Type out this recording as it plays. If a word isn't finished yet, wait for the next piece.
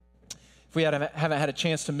If we haven't had a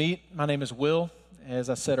chance to meet, my name is Will. As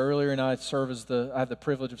I said earlier, and I have the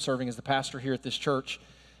privilege of serving as the pastor here at this church.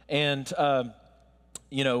 And one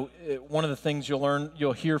of the things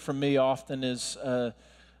you'll hear from me often is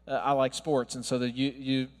I like sports, and so that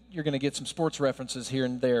you're going to get some sports references here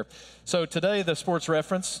and there. So today, the sports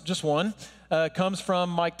reference, just one, comes from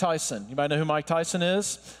Mike Tyson. You might know who Mike Tyson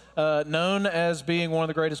is. Known as being one of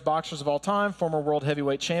the greatest boxers of all time, former world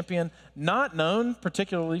heavyweight champion, not known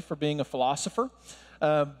particularly for being a philosopher,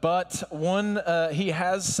 but he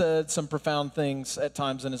has said some profound things at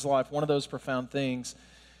times in his life. One of those profound things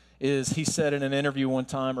is he said in an interview one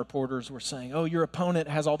time, reporters were saying, "Oh, your opponent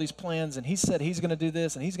has all these plans, and he said he's going to do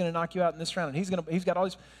this, and he's going to knock you out in this round, and he's got all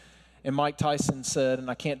these." And Mike Tyson said, and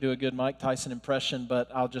I can't do a good Mike Tyson impression, but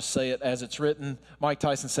I'll just say it as it's written. Mike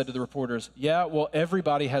Tyson said to the reporters, "Yeah, well,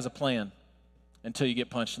 everybody has a plan until you get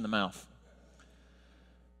punched in the mouth."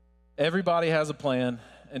 Everybody has a plan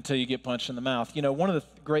until you get punched in the mouth. You know, one of the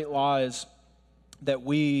great lies that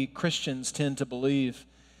we Christians tend to believe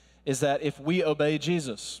is that if we obey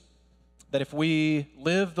Jesus, that if we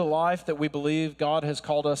live the life that we believe God has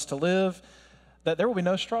called us to live, that there will be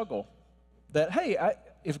no struggle. That, hey,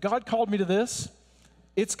 if God called me to this,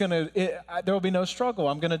 there will be no struggle.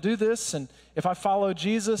 I'm going to do this, and if I follow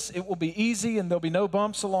Jesus, it will be easy, and there'll be no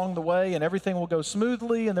bumps along the way, and everything will go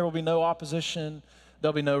smoothly, and there will be no opposition.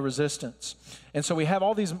 There'll be no resistance. And so we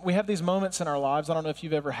have these moments in our lives. I don't know if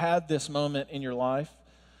you've ever had this moment in your life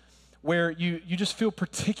where you just feel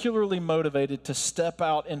particularly motivated to step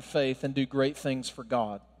out in faith and do great things for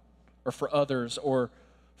God or for others, or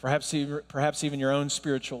perhaps even your own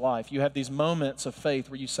spiritual life. You have these moments of faith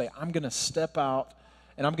where you say, I'm going to step out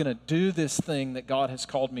and I'm going to do this thing that God has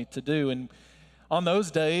called me to do. And on those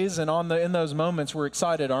days and in those moments, we're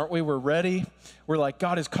excited, aren't we? We're ready. We're like,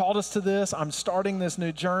 God has called us to this. I'm starting this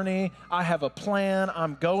new journey. I have a plan.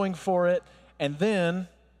 I'm going for it. And then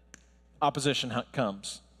opposition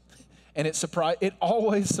comes. And it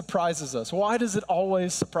always surprises us. Why does it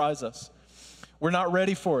always surprise us? We're not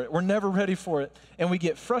ready for it. We're never ready for it. And we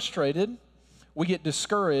get frustrated, we get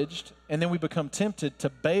discouraged, and then we become tempted to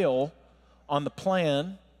bail on the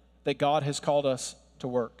plan that God has called us to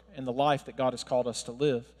work and the life that God has called us to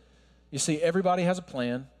live. You see, everybody has a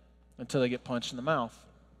plan until they get punched in the mouth.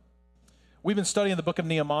 We've been studying the book of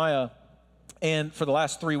Nehemiah for the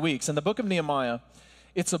last 3 weeks. And the book of Nehemiah,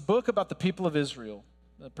 it's a book about the people of Israel,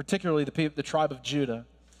 particularly the tribe of Judah,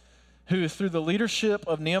 who through the leadership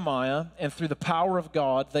of Nehemiah and through the power of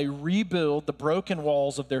God, they rebuild the broken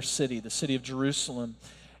walls of their city, the city of Jerusalem,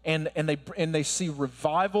 and they see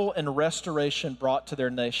revival and restoration brought to their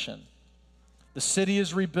nation. The city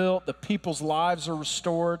is rebuilt, the people's lives are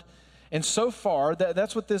restored, and so far,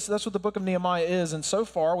 that's what the book of Nehemiah is, and so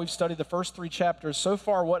far, we've studied the first 3 chapters. So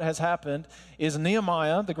far, what has happened is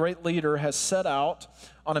Nehemiah, the great leader, has set out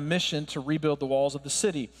on a mission to rebuild the walls of the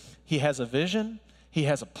city. He has a vision. He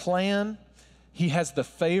has a plan. He has the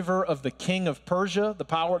favor of the king of Persia,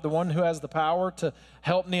 the one who has the power to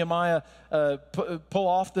help Nehemiah pull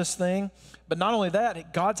off this thing. But not only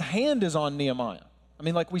that, God's hand is on Nehemiah. I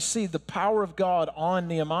mean, like we see the power of God on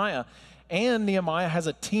Nehemiah. And Nehemiah has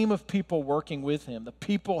a team of people working with him. The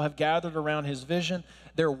people have gathered around his vision.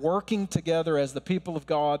 They're working together as the people of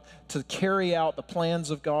God to carry out the plans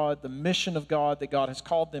of God, the mission of God that God has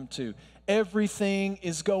called them to. Everything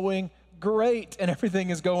is going great, and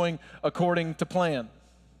everything is going according to plan.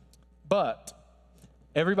 But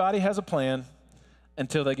everybody has a plan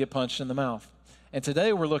until they get punched in the mouth. And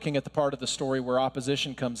today we're looking at the part of the story where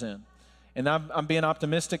opposition comes in. And I'm being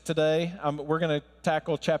optimistic today. We're going to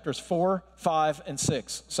tackle chapters 4, 5, and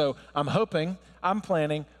 6. So I'm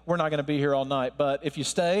planning, we're not going to be here all night. But if you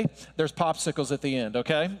stay, there's popsicles at the end,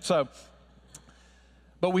 okay?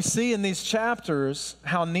 But we see in these chapters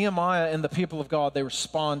how Nehemiah and the people of God, they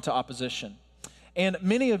respond to opposition. And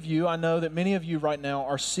I know that many of you right now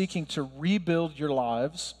are seeking to rebuild your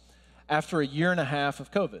lives after a year and a half of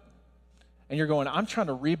COVID. And you're going, I'm trying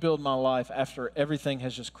to rebuild my life after everything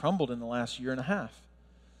has just crumbled in the last year and a half.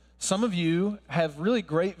 Some of you have really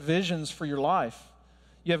great visions for your life.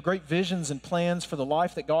 You have great visions and plans for the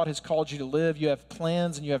life that God has called you to live. You have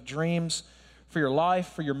plans and you have dreams for your life,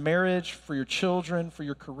 for your marriage, for your children, for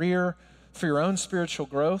your career, for your own spiritual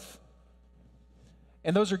growth.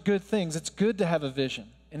 And those are good things. It's good to have a vision,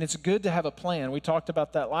 and it's good to have a plan. We talked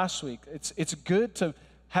about that last week. It's good to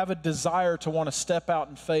have a desire to want to step out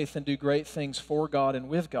in faith and do great things for God and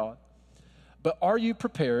with God. But are you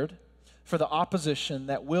prepared for the opposition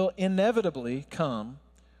that will inevitably come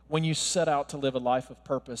when you set out to live a life of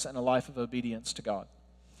purpose and a life of obedience to God?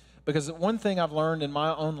 Because one thing I've learned in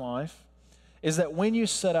my own life is that when you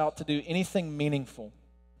set out to do anything meaningful,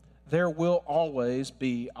 there will always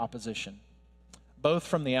be opposition, both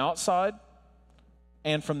from the outside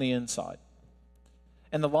and from the inside.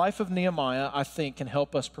 And the life of Nehemiah, I think, can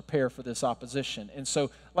help us prepare for this opposition. And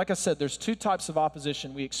so, like I said, there's two types of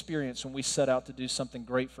opposition we experience when we set out to do something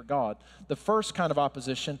great for God. The first kind of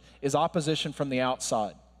opposition is opposition from the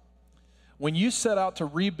outside. When you set out to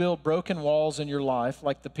rebuild broken walls in your life,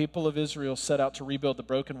 like the people of Israel set out to rebuild the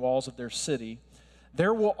broken walls of their city,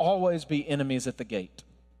 there will always be enemies at the gate.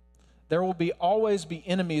 There will always be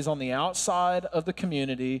enemies on the outside of the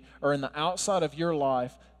community or in the outside of your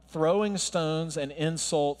life, throwing stones and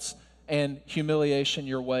insults and humiliation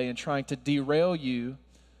your way and trying to derail you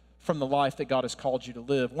from the life that God has called you to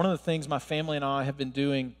live. One of the things my family and I have been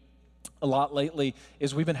doing a lot lately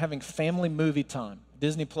is we've been having family movie time,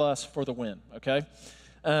 Disney Plus for the win, okay?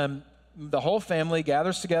 The whole family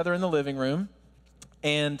gathers together in the living room,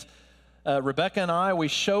 and Rebecca and I, we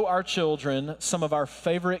show our children some of our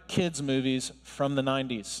favorite kids' movies from the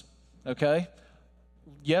 90s, okay?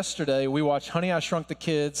 Yesterday, we watched Honey, I Shrunk the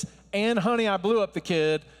Kids and Honey, I Blew Up the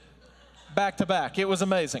Kid back to back. It was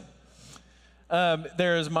amazing.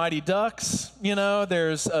 There's Mighty Ducks,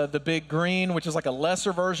 there's The Big Green, which is like a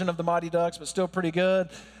lesser version of the Mighty Ducks, but still pretty good.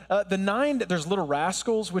 There's Little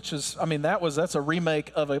Rascals, which is, that's a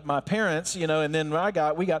remake of my parents, and then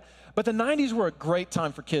but the 90s were a great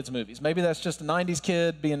time for kids movies. Maybe that's just a 90s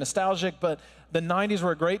kid being nostalgic, but the 90s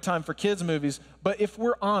were a great time for kids movies. But if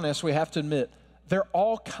we're honest, we have to admit, they're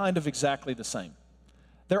all kind of exactly the same.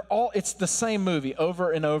 It's the same movie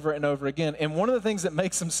over and over and over again. And one of the things that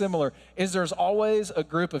makes them similar is there's always a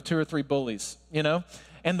group of 2 or 3 bullies,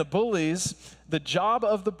 And the bullies, the job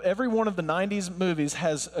of every one of the 90s movies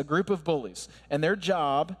has a group of bullies. And their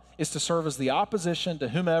job is to serve as the opposition to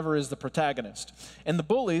whomever is the protagonist. And the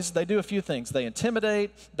bullies, they do a few things. They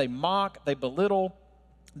intimidate, they mock, they belittle,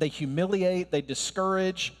 they humiliate, they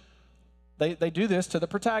discourage. They do this to the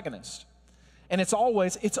protagonist. And it's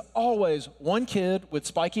always one kid with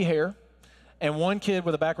spiky hair and one kid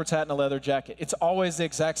with a backwards hat and a leather jacket. It's always the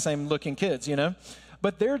exact same looking kids,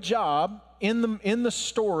 But their job in the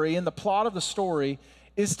story, in the plot of the story,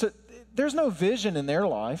 there's no vision in their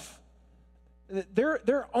life.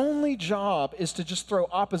 Their only job is to just throw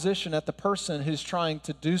opposition at the person who's trying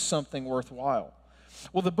to do something worthwhile.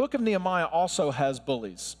 Well, the book of Nehemiah also has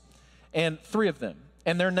bullies, and 3 of them.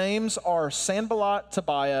 And their names are Sanballat,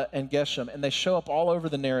 Tobiah, and Geshem, and they show up all over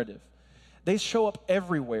the narrative. They show up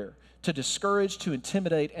everywhere to discourage, to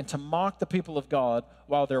intimidate, and to mock the people of God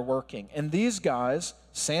while they're working. And these guys,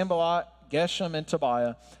 Sanballat, Geshem, and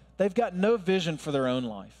Tobiah, they've got no vision for their own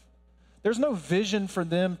life. There's no vision for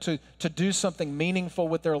them to do something meaningful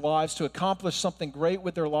with their lives, to accomplish something great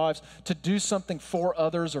with their lives, to do something for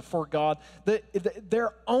others or for God.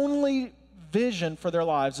 Their only vision for their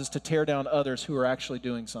lives is to tear down others who are actually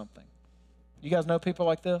doing something. You guys know people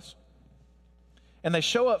like this? And they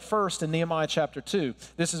show up first in Nehemiah chapter 2.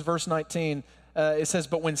 This is verse 19. It says,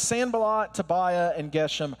 "But when Sanballat, Tobiah, and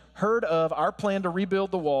Geshem heard of our plan to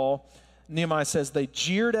rebuild the wall," Nehemiah says, "they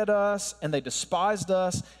jeered at us and they despised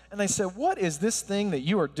us. And they said, 'What is this thing that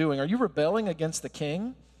you are doing? Are you rebelling against the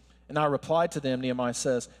king?' And I replied to them," Nehemiah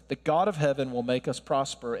says, "the God of heaven will make us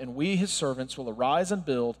prosper, and we, his servants, will arise and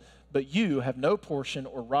build, but you have no portion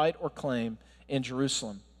or right or claim in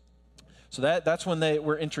Jerusalem." So that's when they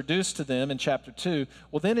were introduced to them in chapter 2.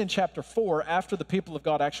 Well, then in chapter 4, after the people of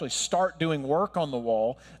God actually start doing work on the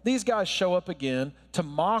wall, these guys show up again to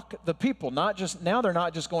mock the people. Now they're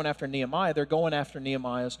not just going after Nehemiah, they're going after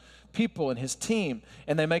Nehemiah's people and his team.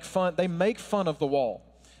 And they make fun of the wall.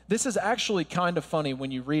 This is actually kind of funny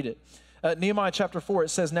when you read it. Nehemiah chapter 4, it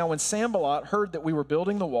says, "Now when Sanballat heard that we were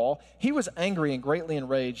building the wall, he was angry and greatly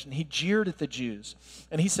enraged, and he jeered at the Jews.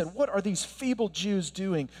 And he said, 'What are these feeble Jews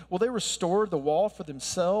doing? Will they restore the wall for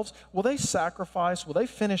themselves? Will they sacrifice? Will they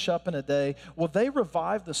finish up in a day? Will they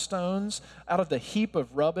revive the stones out of the heap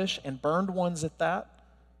of rubbish and burned ones at that?'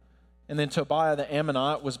 And then Tobiah the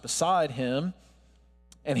Ammonite was beside him,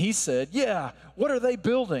 and he said, 'Yeah, what are they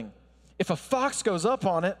building? If a fox goes up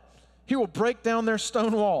on it, he will break down their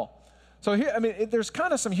stone wall.'" So here, there's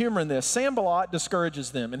kind of some humor in this. Sanballat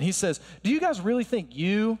discourages them, and he says, "Do you guys really think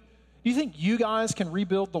you guys can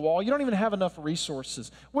rebuild the wall? You don't even have enough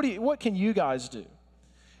resources. What can you guys do?"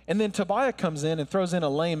 And then Tobiah comes in and throws in a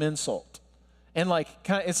lame insult. And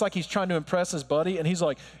it's like he's trying to impress his buddy, and he's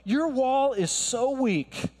like, "Your wall is so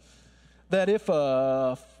weak that if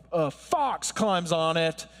a fox climbs on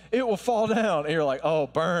it, it will fall down." And you're like, "Oh,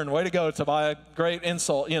 burn, way to go, Tobiah, great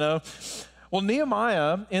insult, Well,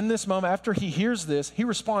 Nehemiah, in this moment, after he hears this, he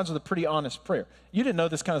responds with a pretty honest prayer. You didn't know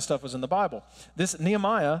this kind of stuff was in the Bible. This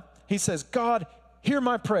Nehemiah, he says, "God, hear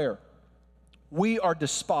my prayer. we are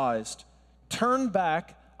despised. Turn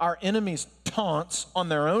back our enemies' taunts on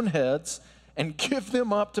their own heads and give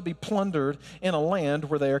them up to be plundered in a land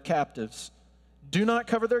where they are captives. Do not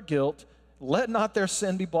cover their guilt. Let not their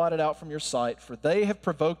sin be blotted out from your sight, for they have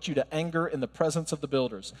provoked you to anger in the presence of the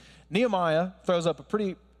builders. Nehemiah throws up a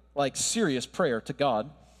pretty serious prayer to God,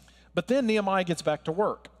 but then Nehemiah gets back to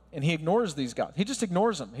work, and he ignores these guys. He just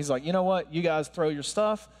ignores them. He's like, you know what? You guys throw your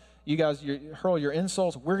stuff. You guys hurl your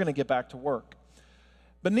insults. We're going to get back to work.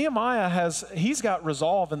 But Nehemiah he's got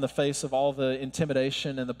resolve in the face of all the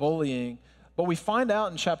intimidation and the bullying. But we find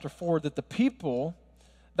out in chapter 4 that the people,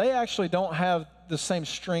 they actually don't have the same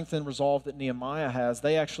strength and resolve that Nehemiah has.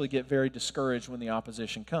 They actually get very discouraged when the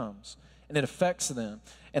opposition comes, and it affects them.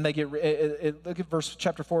 And they get, look at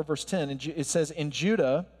chapter 4, verse 10. And it says, in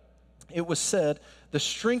Judah, it was said, the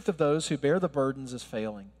strength of those who bear the burdens is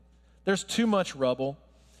failing. There's too much rubble.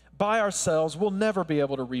 By ourselves, we'll never be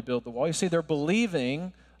able to rebuild the wall. You see, they're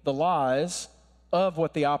believing the lies of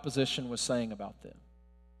what the opposition was saying about them.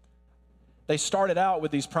 They started out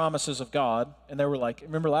with these promises of God, and they were like,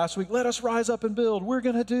 remember last week, let us rise up and build. We're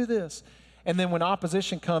going to do this. And then when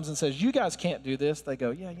opposition comes and says, you guys can't do this, they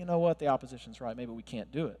go, yeah, you know what? The opposition's right. Maybe we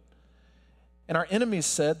can't do it. And our enemies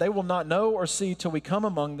said, they will not know or see till we come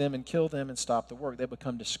among them and kill them and stop the work. They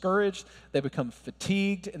become discouraged, they become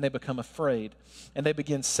fatigued, and they become afraid. And they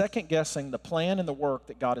begin second-guessing the plan and the work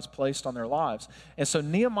that God has placed on their lives. And so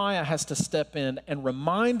Nehemiah has to step in and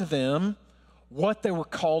remind them what they were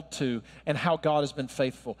called to and how God has been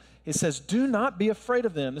faithful. It says, do not be afraid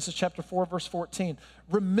of them. This is chapter 4, verse 14.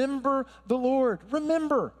 Remember the Lord.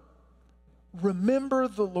 Remember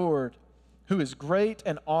the Lord, who is great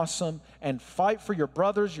and awesome, and fight for your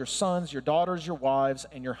brothers, your sons, your daughters, your wives,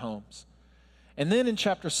 and your homes. And then in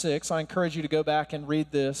chapter 6, I encourage you to go back and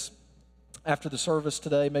read this after the service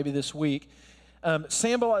today, maybe this week.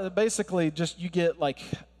 Sanballat, basically just you get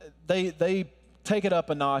they take it up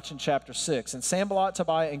a notch in chapter 6. And Sanballat,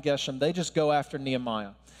 Tobiah, and Geshem, they just go after Nehemiah.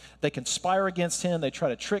 They conspire against him. They try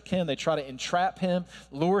to trick him. They try to entrap him,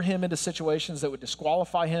 lure him into situations that would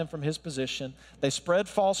disqualify him from his position. They spread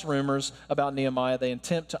false rumors about Nehemiah. They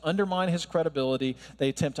attempt to undermine his credibility. They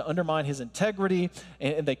attempt to undermine his integrity,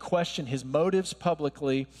 and they question his motives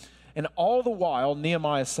publicly. And all the while,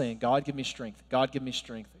 Nehemiah is saying, God, give me strength. God, give me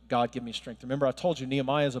strength. God, give me strength. Remember, I told you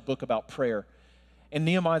Nehemiah is a book about prayer. And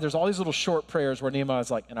Nehemiah, there's all these little short prayers where Nehemiah's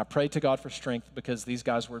like, and I prayed to God for strength because these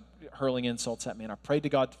guys were hurling insults at me. And I prayed to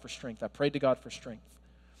God for strength. I prayed to God for strength.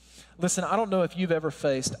 Listen, I don't know if you've ever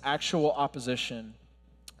faced actual opposition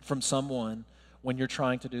from someone when you're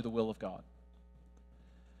trying to do the will of God.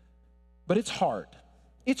 But it's hard.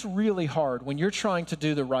 It's really hard when you're trying to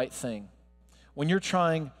do the right thing. When you're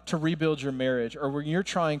trying to rebuild your marriage, or when you're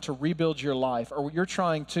trying to rebuild your life, or when you're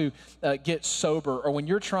trying to get sober, or when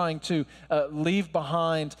you're trying to leave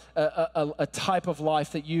behind a type of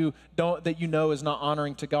life that you know is not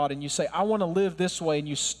honoring to God, and you say, I want to live this way, and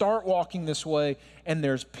you start walking this way, and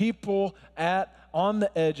there's people on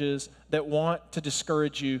the edges that want to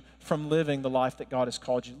discourage you from living the life that God has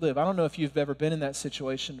called you to live. I don't know if you've ever been in that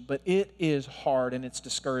situation, but it is hard and it's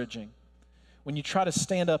discouraging. When you try to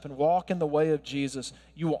stand up and walk in the way of Jesus,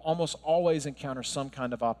 you will almost always encounter some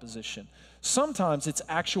kind of opposition. Sometimes it's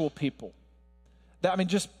actual people.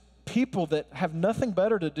 Just people that have nothing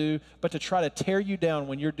better to do but to try to tear you down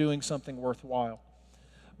when you're doing something worthwhile.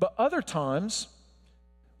 But other times,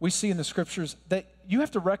 we see in the scriptures that you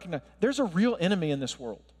have to recognize there's a real enemy in this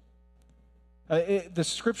world. The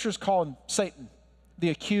scriptures call him Satan,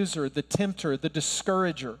 the accuser, the tempter, the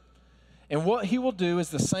discourager. And what he will do is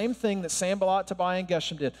the same thing that Sanballat, Tobiah, and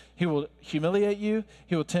Geshem did. He will humiliate you.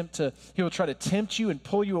 He will try to tempt you and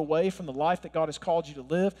pull you away from the life that God has called you to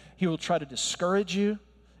live. He will try to discourage you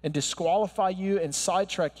and disqualify you and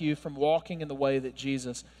sidetrack you from walking in the way that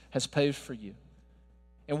Jesus has paved for you.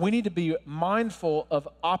 And we need to be mindful of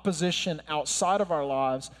opposition outside of our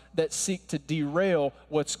lives that seek to derail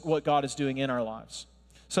what God is doing in our lives.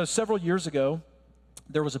 So several years ago,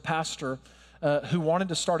 there was a pastor who wanted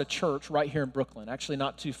to start a church right here in Brooklyn, actually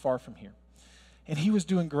not too far from here. And he was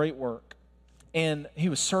doing great work. And he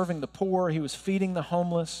was serving the poor. He was feeding the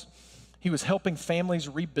homeless. He was helping families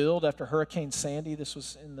rebuild after Hurricane Sandy. This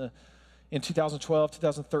was in 2012,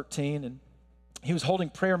 2013. And he was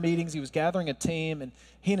holding prayer meetings. He was gathering a team. And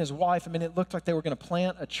he and his wife, it looked like they were going to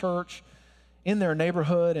plant a church in their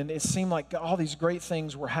neighborhood. And it seemed like all these great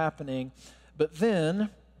things were happening. But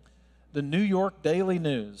then the New York Daily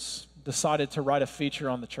News decided to write a feature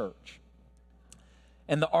on the church.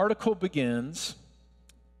 And the article begins,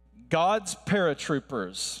 God's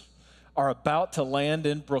paratroopers are about to land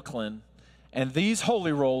in Brooklyn, and these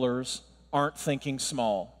holy rollers aren't thinking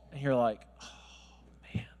small. And you're like, oh,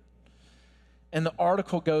 And the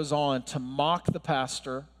article goes on to mock the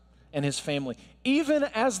pastor and his family, even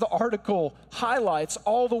as the article highlights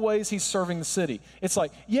all the ways he's serving the city. It's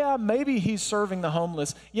like, yeah, maybe he's serving the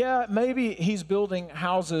homeless. Yeah, maybe he's building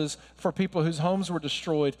houses for people whose homes were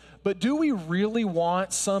destroyed. But do we really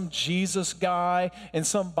want some Jesus guy and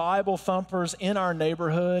some Bible thumpers in our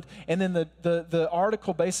neighborhood? And then the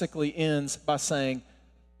article basically ends by saying,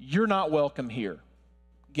 you're not welcome here.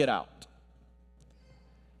 Get out.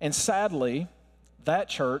 And sadly, that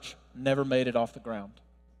church never made it off the ground.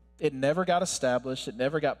 It never got established. It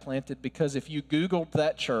never got planted, because if you Googled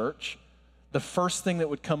that church, the first thing that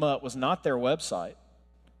would come up was not their website,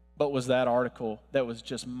 but was that article that was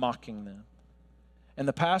just mocking them. And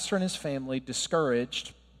the pastor and his family,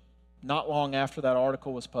 discouraged, not long after that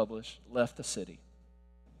article was published, left the city.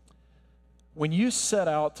 When you set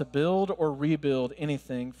out to build or rebuild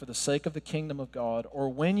anything for the sake of the kingdom of God, or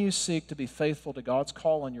when you seek to be faithful to God's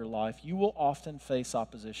call on your life, you will often face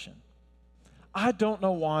opposition. I don't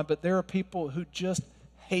know why, but there are people who just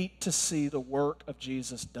hate to see the work of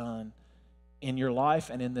Jesus done in your life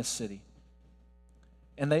and in this city.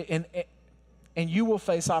 And you will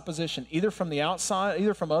face opposition, either from the outside,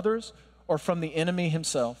 either from others, or from the enemy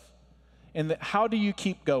himself. And how do you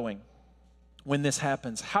keep going when this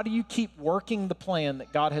happens? How do you keep working the plan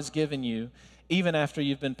that God has given you, even after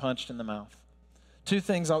you've been punched in the mouth? Two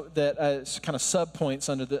things that kind of sub-points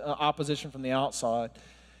under the opposition from the outside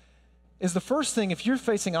is, the first thing, if you're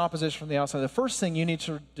facing opposition from the outside, the first thing you need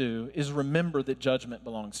to do is remember that judgment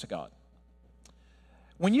belongs to God.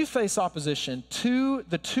 When you face opposition,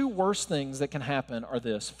 the two worst things that can happen are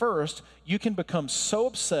this. First, you can become so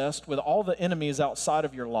obsessed with all the enemies outside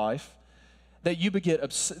of your life that you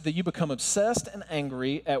become obsessed and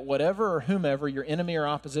angry at whatever or whomever your enemy or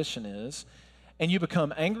opposition is, and you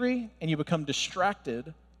become angry and you become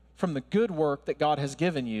distracted from the good work that God has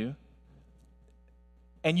given you,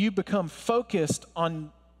 and you become focused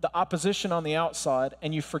on the opposition on the outside,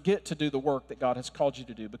 and you forget to do the work that God has called you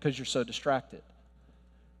to do because you're so distracted.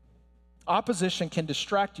 Opposition can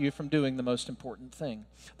distract you from doing the most important thing.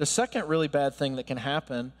 The second really bad thing that can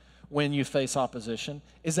happen when you face opposition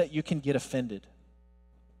is that you can get offended.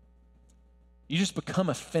 You just become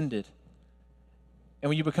offended. And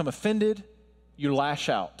when you become offended, you lash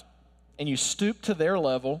out and you stoop to their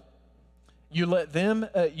level. You let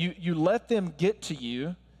them get to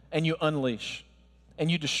you, and you unleash.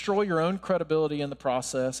 And you destroy your own credibility in the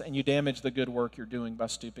process, and you damage the good work you're doing by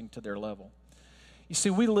stooping to their level. You see,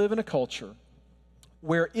 we live in a culture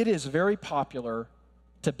where it is very popular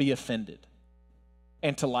to be offended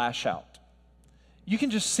and to lash out. You can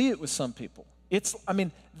just see it with some people.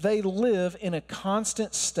 They live in a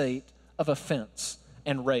constant state of offense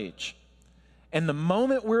and rage. And the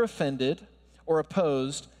moment we're offended or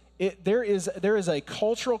opposed, there is a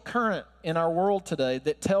cultural current in our world today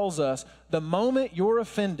that tells us the moment you're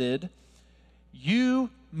offended, you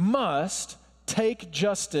must take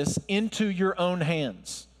justice into your own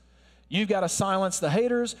hands. You've got to silence the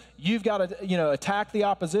haters. You've got to, attack the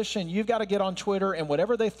opposition. You've got to get on Twitter, and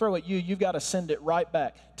whatever they throw at you, you've got to send it right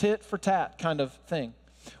back. Tit for tat kind of thing.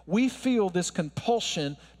 We feel this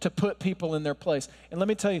compulsion to put people in their place. And let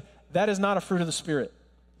me tell you, that is not a fruit of the Spirit.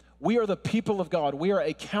 We are the people of God. We are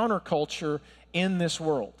a counterculture in this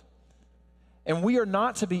world. And we are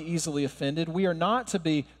not to be easily offended. We are not to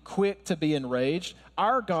be quick to be enraged.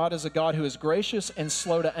 Our God is a God who is gracious and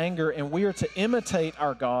slow to anger, and we are to imitate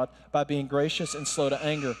our God by being gracious and slow to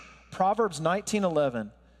anger. Proverbs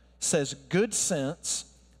 19:11 says, "Good sense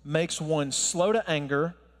makes one slow to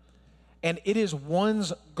anger, and it is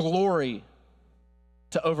one's glory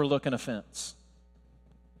to overlook an offense."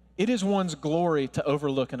 It is one's glory to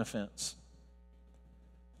overlook an offense.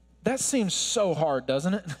 That seems so hard,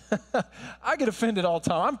 doesn't it? I get offended all the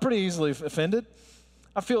time. I'm pretty easily offended.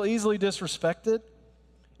 I feel easily disrespected.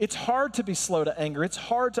 It's hard to be slow to anger. It's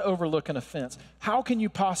hard to overlook an offense. How can you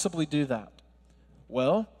possibly do that?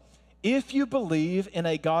 Well, if you believe in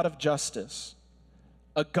a God of justice,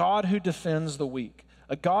 a God who defends the weak,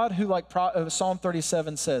 a God who, like Psalm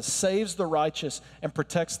 37 says, saves the righteous and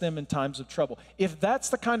protects them in times of trouble. If that's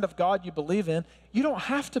the kind of God you believe in, you don't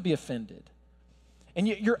have to be offended. And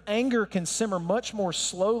your anger can simmer much more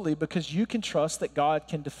slowly because you can trust that God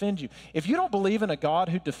can defend you. If you don't believe in a God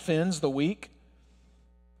who defends the weak,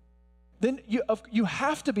 then you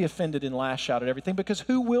have to be offended and lash out at everything, because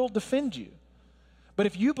who will defend you? But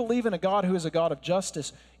if you believe in a God who is a God of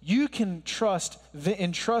justice, you can entrust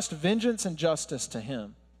vengeance and justice to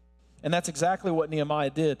him. And that's exactly what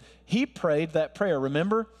Nehemiah did. He prayed that prayer,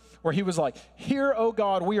 remember? Where he was like, "Hear, O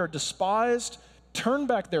God, we are despised, turn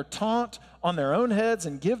back their taunt on their own heads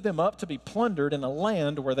and give them up to be plundered in a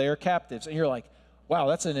land where they are captives. And you're like, wow,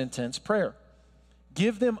 that's an intense prayer.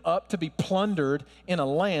 Give them up to be plundered in a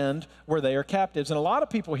land where they are captives. And a lot of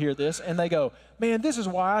people hear this and they go, man, this is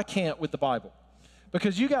why I can't with the Bible.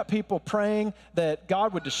 Because you got people praying that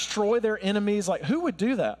God would destroy their enemies. Like, who would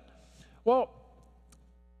do that? Well,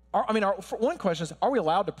 one question is, are we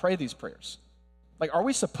allowed to pray these prayers? Like, are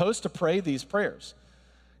we supposed to pray these prayers?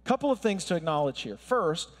 A couple of things to acknowledge here.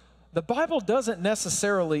 First, the Bible doesn't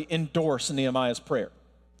necessarily endorse Nehemiah's prayer.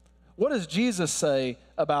 What does Jesus say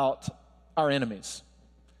about our enemies?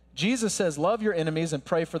 Jesus says, love your enemies and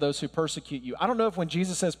pray for those who persecute you. I don't know if when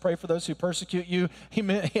Jesus says pray for those who persecute you, he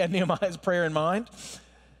had Nehemiah's prayer in mind.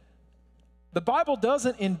 The Bible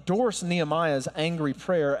doesn't endorse Nehemiah's angry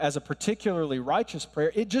prayer as a particularly righteous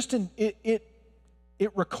prayer. It just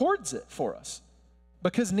it records it for us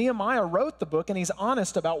because Nehemiah wrote the book and he's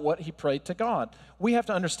honest about what he prayed to God. We have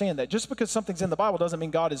to understand that just because something's in the Bible doesn't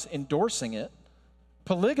mean God is endorsing it.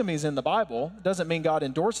 Polygamy is in the Bible. Doesn't mean God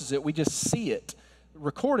endorses it. We just see it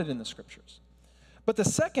recorded in the scriptures. But the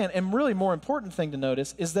second and really more important thing to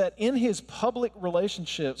notice is that in his public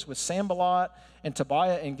relationships with Sanballat and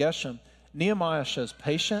Tobiah and Geshem, Nehemiah shows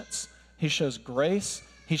patience, he shows grace,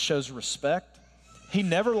 he shows respect. He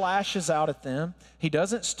never lashes out at them. He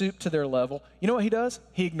doesn't stoop to their level. You know what he does?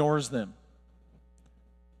 He ignores them.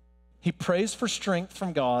 He prays for strength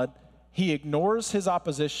from God. He ignores his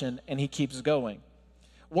opposition and he keeps going.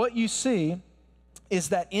 What you see is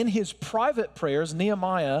that in his private prayers,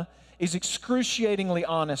 Nehemiah is excruciatingly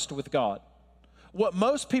honest with God. What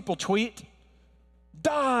most people tweet,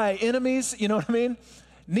 die, enemies, you know what I mean?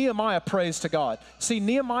 Nehemiah prays to God. See,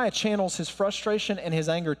 Nehemiah channels his frustration and his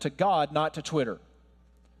anger to God, not to Twitter.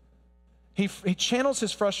 He channels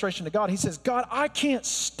his frustration to God. He says, God, I can't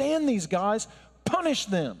stand these guys. Punish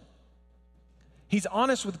them. He's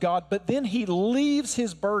honest with God, but then he leaves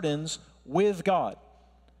his burdens with God.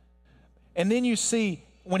 And then you see,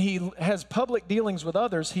 when he has public dealings with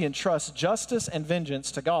others, he entrusts justice and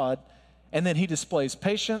vengeance to God, and then he displays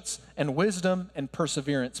patience and wisdom and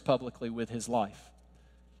perseverance publicly with his life.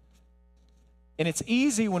 And it's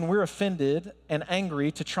easy when we're offended and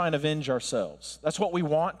angry to try and avenge ourselves. That's what we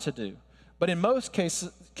want to do. But in most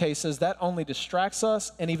cases, that only distracts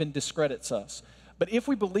us and even discredits us. But if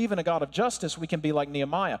we believe in a God of justice, we can be like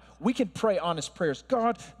Nehemiah. We can pray honest prayers.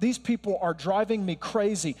 God, these people are driving me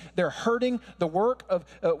crazy. They're hurting the work of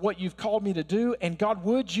what you've called me to do. And God,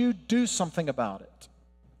 would you do something about it?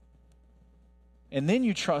 And then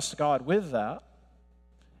you trust God with that.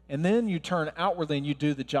 And then you turn outwardly and you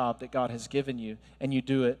do the job that God has given you. And you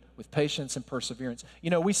do it with patience and perseverance. You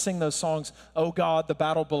know, we sing those songs, oh God, the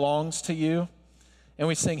battle belongs to you. And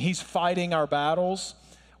we sing, he's fighting our battles.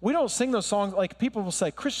 We don't sing those songs like people will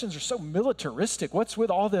say, Christians are so militaristic. What's with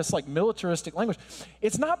all this like militaristic language?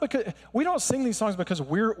 It's not because, we don't sing these songs because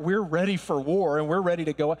we're ready for war and we're ready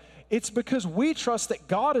to go. It's because we trust that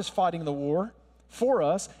God is fighting the war for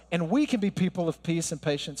us and we can be people of peace and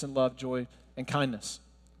patience and love, joy, and kindness.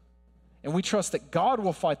 And we trust that God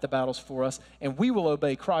will fight the battles for us and we will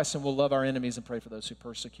obey Christ and we'll love our enemies and pray for those who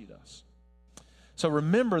persecute us. So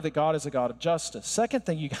remember that God is a God of justice. Second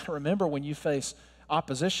thing you got to remember when you face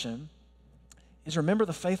opposition is remember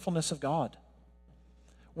the faithfulness of God.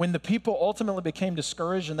 When the people ultimately became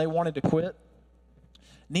discouraged and they wanted to quit,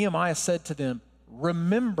 Nehemiah said to them,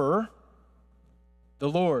 remember the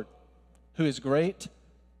Lord who is great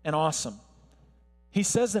and awesome. He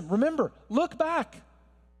says to them, remember, look back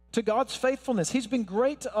to God's faithfulness. He's been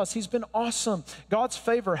great to us. He's been awesome. God's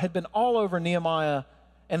favor had been all over Nehemiah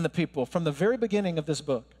and the people from the very beginning of this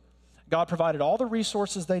book. God provided all the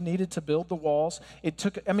resources they needed to build the walls. It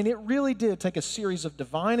really did take a series of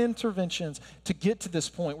divine interventions to get to this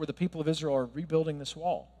point where the people of Israel are rebuilding this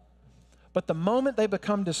wall. But the moment they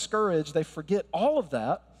become discouraged, they forget all of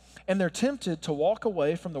that, and they're tempted to walk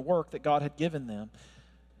away from the work that God had given them.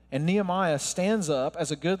 And Nehemiah stands up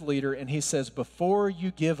as a good leader, and he says, before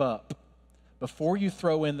you give up, before you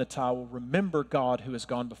throw in the towel, remember God who has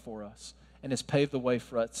gone before us and has paved the way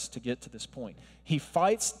for us to get to this point. He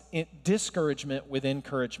fights discouragement with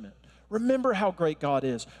encouragement. Remember how great God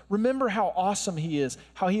is. Remember how awesome he is,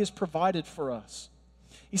 how he has provided for us.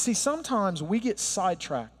 You see, sometimes we get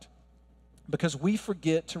sidetracked because we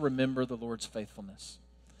forget to remember the Lord's faithfulness.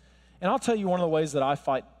 And I'll tell you one of the ways that I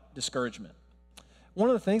fight discouragement. One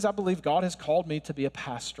of the things, I believe God has called me to be a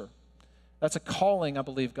pastor. That's a calling I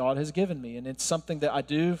believe God has given me, and it's something that I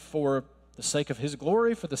do for the sake of his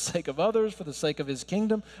glory, for the sake of others, for the sake of his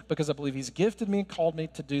kingdom, because I believe he's gifted me and called me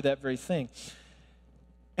to do that very thing.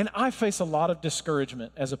 And I face a lot of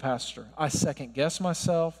discouragement as a pastor. I second guess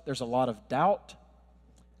myself. There's a lot of doubt.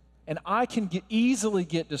 And I can easily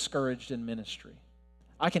get discouraged in ministry.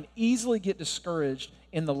 I can easily get discouraged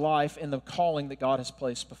in the life and the calling that God has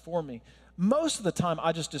placed before me. Most of the time,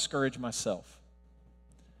 I just discourage myself.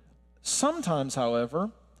 Sometimes,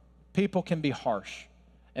 however, people can be harsh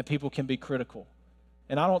and people can be critical.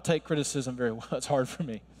 And I don't take criticism very well. It's hard for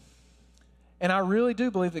me. And I really do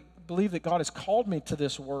believe that God has called me to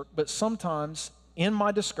this work, but sometimes in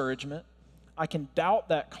my discouragement, I can doubt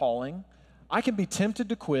that calling. I can be tempted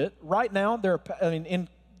to quit. Right now, in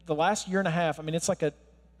the last year and a half, it's like a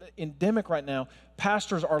endemic right now.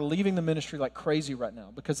 Pastors are leaving the ministry like crazy right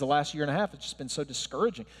now because the last year and a half it's just been so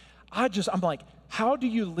discouraging. I'm like, how do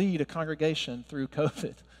you lead a congregation through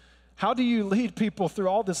COVID? How do you lead people through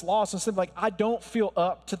all this loss? And like, I don't feel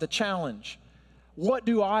up to the challenge. What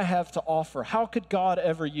do I have to offer? How could God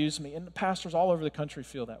ever use me? And the pastors all over the country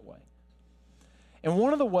feel that way. And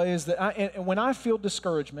one of the ways that when I feel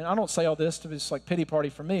discouragement, I don't say all this to be just like pity party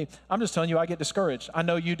for me. I'm just telling you I get discouraged. I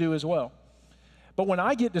know you do as well. But when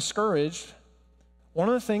I get discouraged, one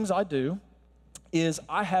of the things I do is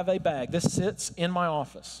I have a bag. This sits in my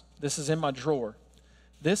office. This is in my drawer.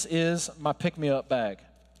 This is my pick-me-up bag.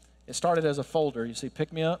 It started as a folder. You see,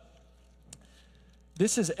 pick-me-up.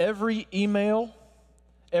 This is every email,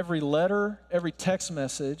 every letter, every text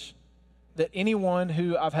message that anyone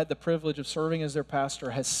who I've had the privilege of serving as their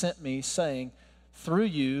pastor has sent me saying, through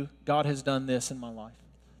you, God has done this in my life.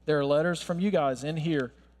 There are letters from you guys in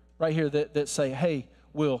here, right here, that say, hey,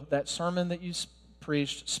 Will, that sermon that you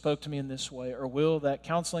preached spoke to me in this way, or Will, that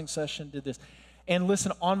counseling session did this. And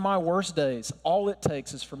listen, on my worst days, all it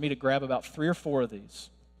takes is for me to grab about 3 or 4 of these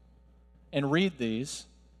and read these,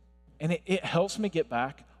 and it helps me get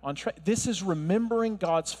back on track. This is remembering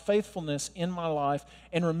God's faithfulness in my life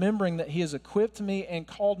and remembering that He has equipped me and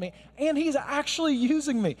called me, and He's actually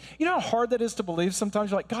using me. You know how hard that is to believe sometimes?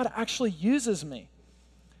 You're like, God actually uses me.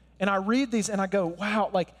 And I read these and I go, wow,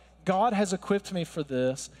 like God has equipped me for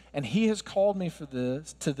this, and He has called me for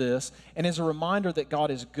this, and is a reminder that God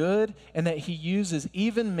is good and that He uses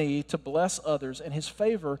even me to bless others, and His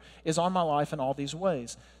favor is on my life in all these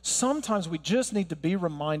ways. Sometimes we just need to be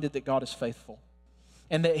reminded that God is faithful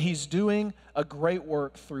and that He's doing a great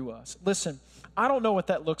work through us. Listen, I don't know what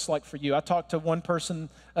that looks like for you. I talked to one person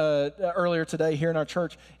earlier today here in our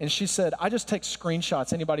church, and she said, I just take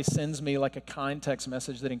screenshots. Anybody sends me like a kind text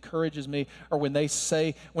message that encourages me, or when they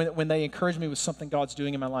encourage me with something God's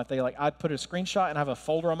doing in my life, I'd put a screenshot and I have a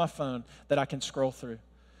folder on my phone that I can scroll through.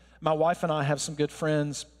 My wife and I have some good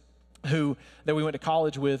friends that we went to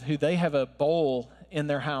college with, who they have a bowl in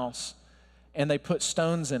their house, and they put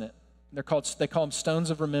stones in it. They call them stones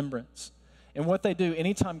of remembrance. And what they do,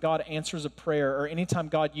 anytime God answers a prayer, or anytime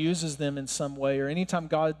God uses them in some way, or anytime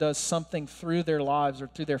God does something through their lives or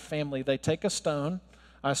through their family, they take a stone,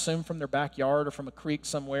 I assume from their backyard or from a creek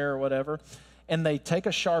somewhere or whatever, and they take a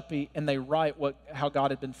Sharpie and they write how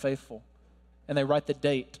God had been faithful. And they write the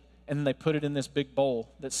date, and then they put it in this big bowl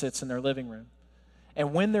that sits in their living room.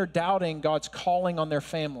 And when they're doubting God's calling on their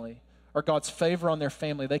family, or God's favor on their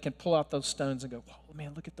family, they can pull out those stones and go, oh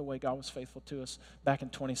man, look at the way God was faithful to us back in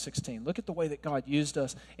 2016. Look at the way that God used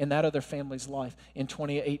us in that other family's life in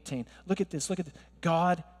 2018. Look at this.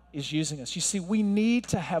 God is using us. You see, we need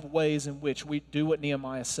to have ways in which we do what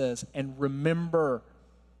Nehemiah says and remember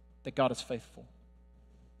that God is faithful.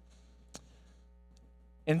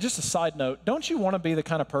 And just a side note, don't you want to be the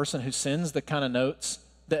kind of person who sends the kind of notes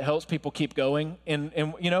that helps people keep going? And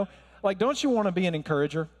don't you want to be an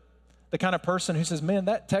encourager? The kind of person who says, man,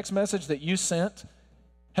 that text message that you sent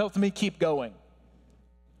helped me keep going.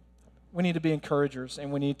 We need to be encouragers,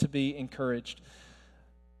 and we need to be encouraged.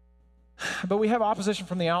 But we have opposition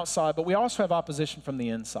from the outside, but we also have opposition from the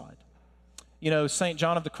inside. St.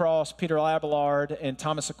 John of the Cross, Peter Abelard, and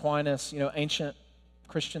Thomas Aquinas, ancient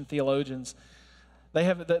Christian theologians,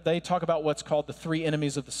 they talk about what's called the 3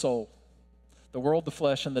 enemies of the soul: the world, the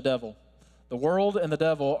flesh, and the devil. The world and the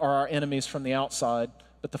devil are our enemies from the outside,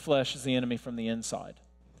 but the flesh is the enemy from the inside.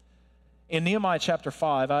 In Nehemiah chapter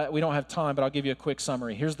 5, we don't have time, but I'll give you a quick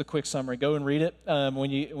summary. Here's the quick summary. Go and read it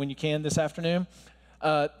when you can this afternoon.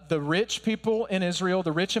 The rich people in Israel,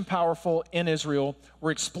 the rich and powerful in Israel,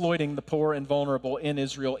 were exploiting the poor and vulnerable in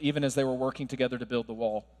Israel, even as they were working together to build the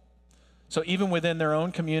wall. So even within their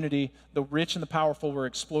own community, the rich and the powerful were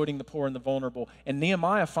exploiting the poor and the vulnerable. And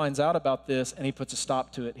Nehemiah finds out about this, and he puts a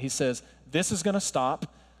stop to it. He says, this is going to stop.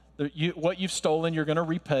 What you've stolen, you're going to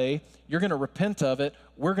repay. You're going to repent of it.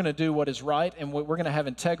 We're going to do what is right, and we're going to have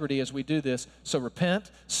integrity as we do this. So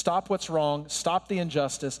repent, stop what's wrong, stop the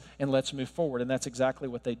injustice, and let's move forward. And that's exactly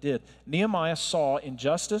what they did. Nehemiah saw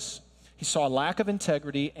injustice. He saw a lack of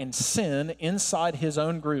integrity and sin inside his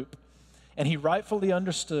own group. And he rightfully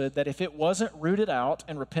understood that if it wasn't rooted out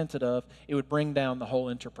and repented of, it would bring down the whole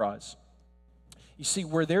enterprise. You see,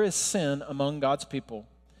 where there is sin among God's people,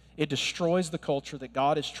 it destroys the culture that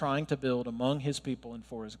God is trying to build among his people and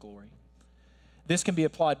for his glory. This can be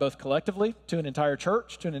applied both collectively to an entire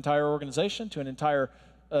church, to an entire organization, to an entire,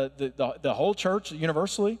 the whole church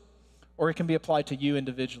universally, or it can be applied to you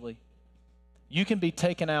individually. You can be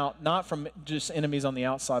taken out, not from just enemies on the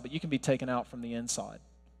outside, but you can be taken out from the inside.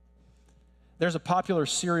 There's a popular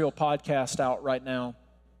serial podcast out right now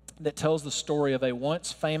that tells the story of a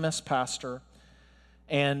once famous pastor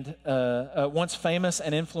and a once famous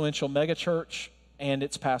and influential megachurch and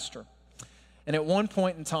its pastor. And at one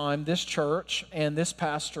point in time, this church and this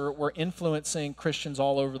pastor were influencing Christians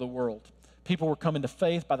all over the world. People were coming to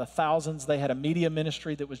faith by the thousands. They had a media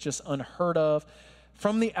ministry that was just unheard of.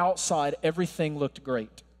 From the outside, everything looked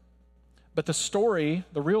great. But the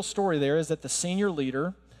real story there is that the senior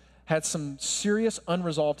leader had some serious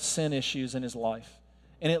unresolved sin issues in his life.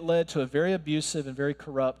 And it led to a very abusive and very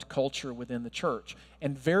corrupt culture within the church.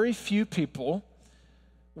 And very few people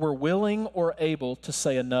were willing or able to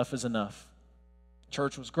say enough is enough.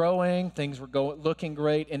 Church was growing, things were looking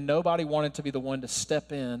great, and nobody wanted to be the one to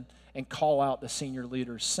step in and call out the senior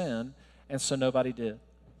leader's sin, and so nobody did.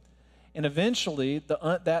 And eventually,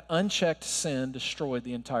 that unchecked sin destroyed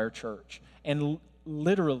the entire church. And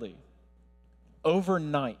literally,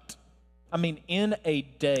 overnight, in a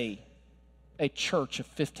day, a church of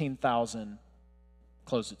 15,000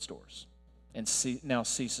 closed its doors and now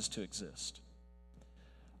ceases to exist.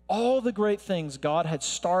 All the great things God had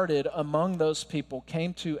started among those people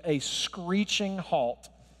came to a screeching halt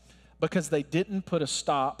because they didn't put a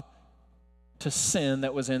stop to sin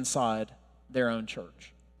that was inside their own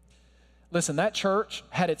church. Listen, that church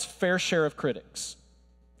had its fair share of critics.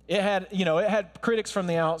 It had critics from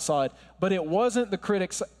the outside, but it wasn't the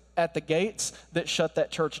critics at the gates that shut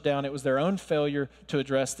that church down. It was their own failure to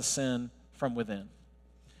address the sin from within.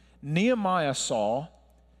 Nehemiah saw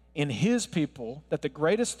in his people that the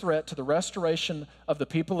greatest threat to the restoration of the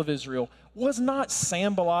people of Israel was not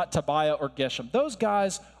Sanballat, Tobiah, or Geshem. Those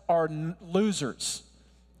guys are losers,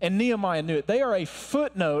 and Nehemiah knew it. They are a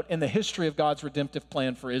footnote in the history of God's redemptive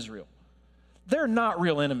plan for Israel. They're not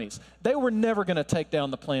real enemies. They were never going to take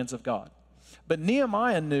down the plans of God. But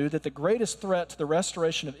Nehemiah knew that the greatest threat to the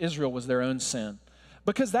restoration of Israel was their own sin.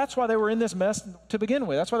 Because that's why they were in this mess to begin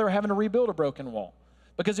with. That's why they were having to rebuild a broken wall.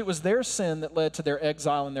 Because it was their sin that led to their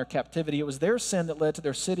exile and their captivity. It was their sin that led to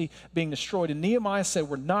their city being destroyed. And Nehemiah said,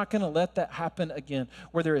 we're not going to let that happen again.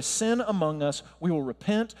 Where there is sin among us, we will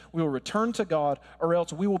repent, we will return to God, or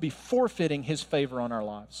else we will be forfeiting his favor on our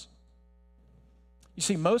lives. You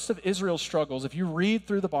see, most of Israel's struggles, if you read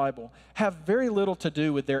through the Bible, have very little to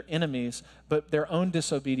do with their enemies, but their own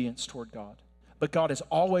disobedience toward God. But God is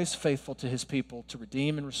always faithful to his people to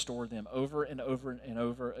redeem and restore them over and over and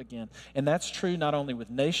over again. And that's true not only with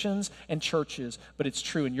nations and churches, but it's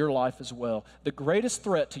true in your life as well. The greatest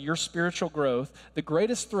threat to your spiritual growth, the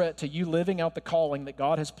greatest threat to you living out the calling that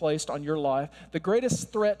God has placed on your life, the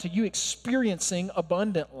greatest threat to you experiencing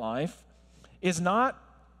abundant life is not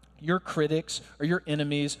your critics or your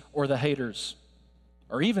enemies or the haters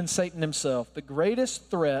or even Satan himself. The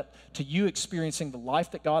greatest threat to you experiencing the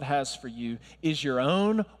life that God has for you is your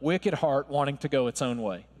own wicked heart wanting to go its own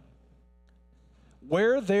way.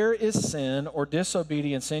 Where there is sin or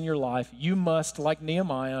disobedience in your life, you must, like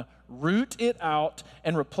Nehemiah, root it out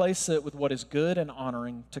and replace it with what is good and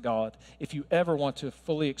honoring to God if you ever want to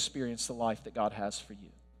fully experience the life that God has for you.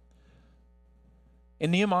 In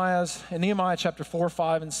Nehemiah chapter 4,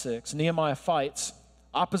 5, and 6, Nehemiah fights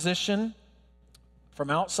opposition from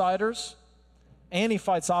outsiders, and he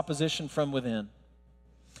fights opposition from within.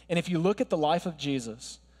 And if you look at the life of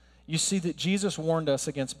Jesus, you see that Jesus warned us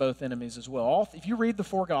against both enemies as well. If you read the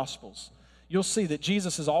four Gospels, you'll see that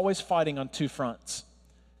Jesus is always fighting on two fronts.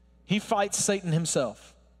 He fights Satan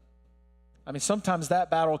himself. Sometimes that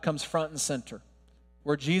battle comes front and center,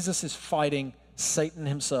 where Jesus is fighting Satan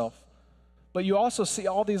himself. But you also see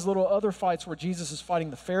all these little other fights where Jesus is fighting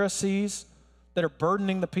the Pharisees that are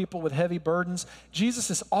burdening the people with heavy burdens.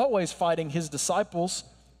 Jesus is always fighting his disciples,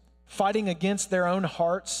 fighting against their own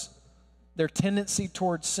hearts, their tendency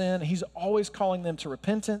towards sin. He's always calling them to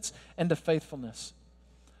repentance and to faithfulness.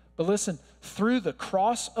 But listen, through the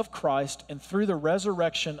cross of Christ and through the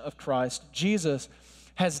resurrection of Christ, Jesus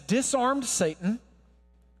has disarmed Satan.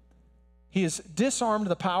 He has disarmed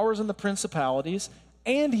the powers and the principalities,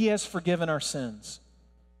 and he has forgiven our sins.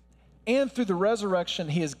 And through the resurrection,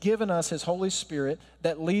 he has given us his Holy Spirit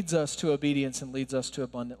that leads us to obedience and leads us to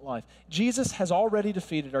abundant life. Jesus has already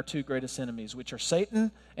defeated our two greatest enemies, which are Satan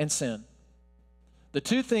and sin. The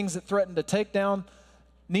two things that threatened to take down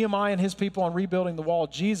Nehemiah and his people on rebuilding the wall,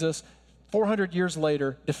 Jesus, 400 years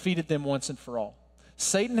later, defeated them once and for all.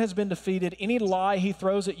 Satan has been defeated. Any lie he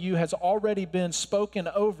throws at you has already been spoken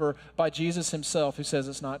over by Jesus himself, who says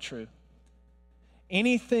it's not true.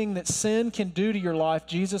 Anything that sin can do to your life,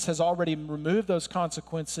 Jesus has already removed those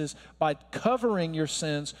consequences by covering your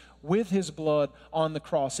sins with his blood on the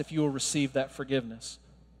cross if you will receive that forgiveness.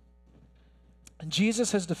 And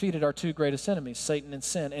Jesus has defeated our two greatest enemies, Satan and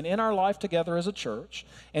sin. And in our life together as a church,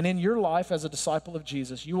 and in your life as a disciple of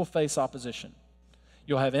Jesus, you will face opposition.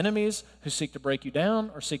 You'll have enemies who seek to break you down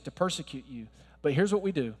or seek to persecute you. But here's what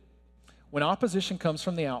we do. When opposition comes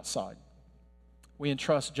from the outside, we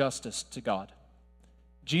entrust justice to God.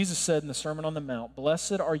 Jesus said in the Sermon on the Mount,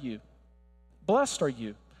 blessed are you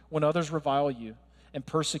when others revile you and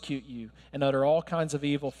persecute you and utter all kinds of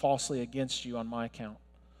evil falsely against you on my account.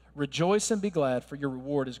 Rejoice and be glad, for your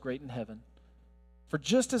reward is great in heaven. For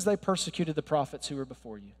just as they persecuted the prophets who were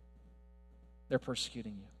before you, they're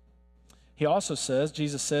persecuting you. He also says,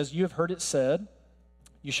 Jesus says, you have heard it said,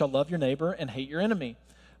 you shall love your neighbor and hate your enemy.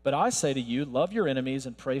 But I say to you, love your enemies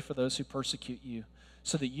and pray for those who persecute you,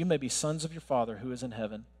 so that you may be sons of your Father who is in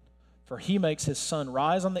heaven. For he makes his sun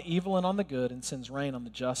rise on the evil and on the good and sends rain on the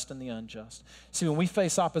just and the unjust. See, when we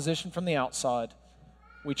face opposition from the outside,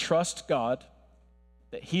 we trust God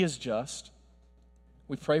that he is just.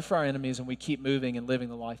 We pray for our enemies and we keep moving and living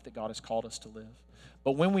the life that God has called us to live.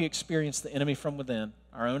 But when we experience the enemy from within,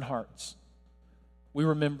 our own hearts, we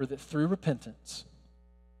remember that through repentance,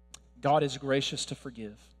 God is gracious to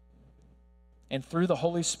forgive. And through the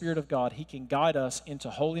Holy Spirit of God, he can guide us into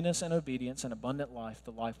holiness and obedience and abundant life,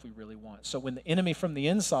 the life we really want. So when the enemy from the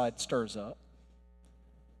inside stirs up,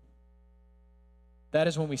 that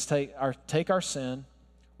is when we take our sin,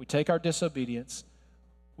 we take our disobedience,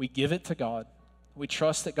 we give it to God, we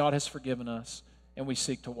trust that God has forgiven us, and we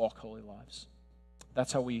seek to walk holy lives.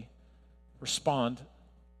 That's how we respond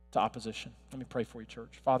to opposition. Let me pray for you,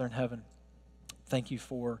 church. Father in heaven, thank you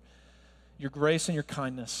for your grace and your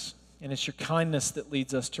kindness. And it's your kindness that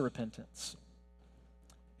leads us to repentance.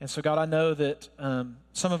 And so, God, I know that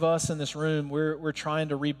some of us in this room, we're trying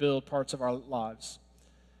to rebuild parts of our lives.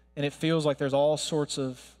 And it feels like there's all sorts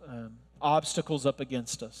of obstacles up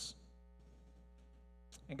against us.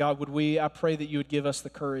 And God, I pray that you would give us the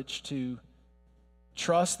courage to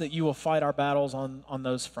trust that you will fight our battles on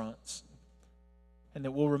those fronts. And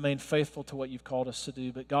that we'll remain faithful to what you've called us to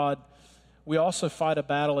do. But God, we also fight a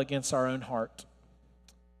battle against our own heart.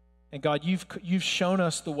 And God, you've shown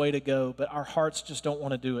us the way to go, but our hearts just don't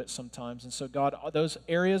want to do it sometimes. And so God, those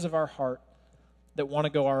areas of our heart that want to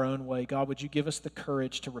go our own way, God, would you give us the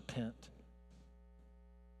courage to repent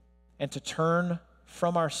and to turn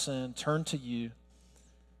from our sin, turn to you,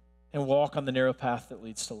 and walk on the narrow path that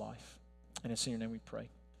leads to life. And it's in your name we pray.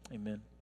 Amen.